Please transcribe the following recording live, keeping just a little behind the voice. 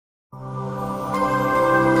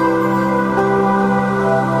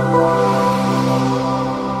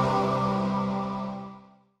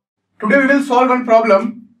will solve one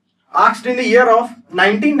problem asked in the year of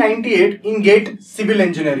 1998 in GATE Civil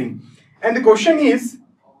Engineering. And the question is,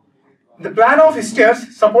 the plan of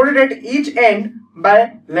stairs supported at each end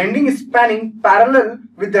by landing spanning parallel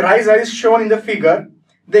with the riser is shown in the figure.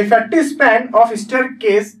 The effective span of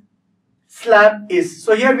staircase slab is.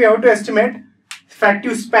 So here we have to estimate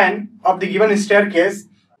effective span of the given staircase.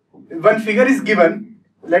 One figure is given.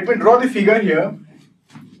 Let me draw the figure here.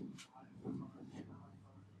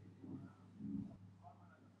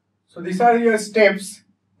 So these are your steps,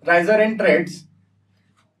 riser and treads.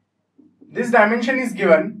 This dimension is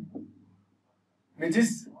given, which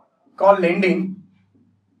is called landing,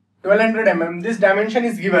 1200 mm. This dimension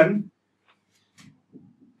is given,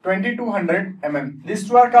 2200 mm. These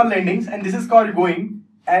two are called landings and this is called going,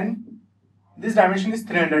 and this dimension is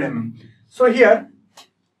 300 mm. So here,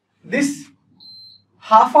 this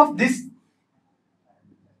half of this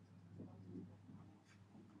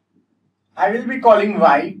I will be calling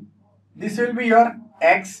Y. This will be your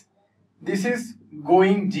X, this is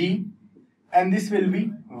going G, and this will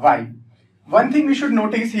be Y. One thing we should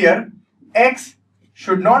notice here, X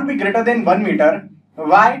should not be greater than 1 meter,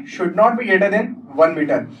 Y should not be greater than 1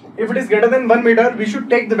 meter. If it is greater than 1 meter, we should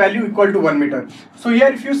take the value equal to 1 meter. So here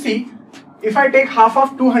if you see, if I take half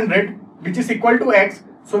of 200, which is equal to X,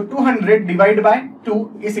 so 200 divided by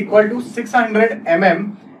 2 is equal to 600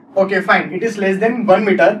 mm. Okay, fine, it is less than 1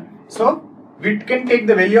 meter. So we can take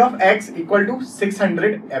the value of X equal to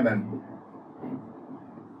 600 mm.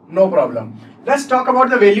 No problem. Let's talk about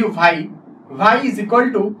the value Y. Y is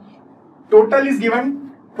equal to, total is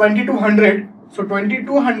given 2200. So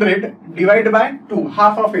 2200 divided by 2,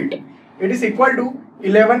 half of it. It is equal to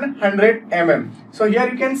 1100 mm. So here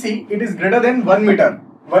you can see it is greater than 1 meter.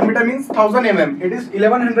 1 meter means 1000 mm. It is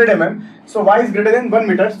 1100 mm. So Y is greater than 1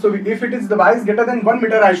 meter. So if it is the Y is greater than 1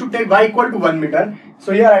 meter, I should take Y equal to 1 meter.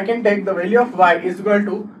 So here I can take the value of Y is equal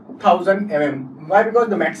to 1000 mm. Why? Because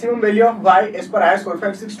the maximum value of Y as per IS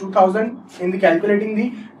 456 2000 in the calculating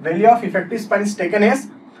the value of effective span is taken as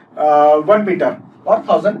 1 meter or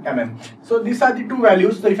 1000 mm. So these are the two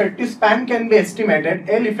values. The effective span can be estimated.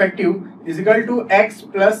 L effective is equal to X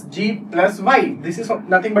plus G plus Y. This is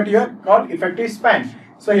nothing but here called effective span.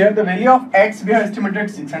 So here the value of X we have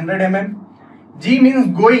estimated 600 mm. G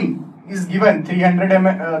means going is given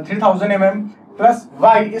 3000 mm plus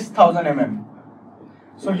Y is 1000 mm.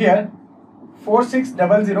 So here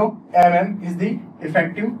 4600 mm is the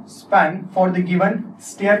effective span for the given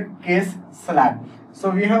staircase slab.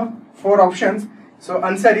 So we have 4 options. So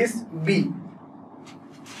answer is B,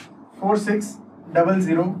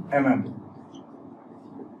 4600 mm.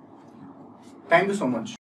 Thank you so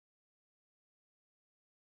much.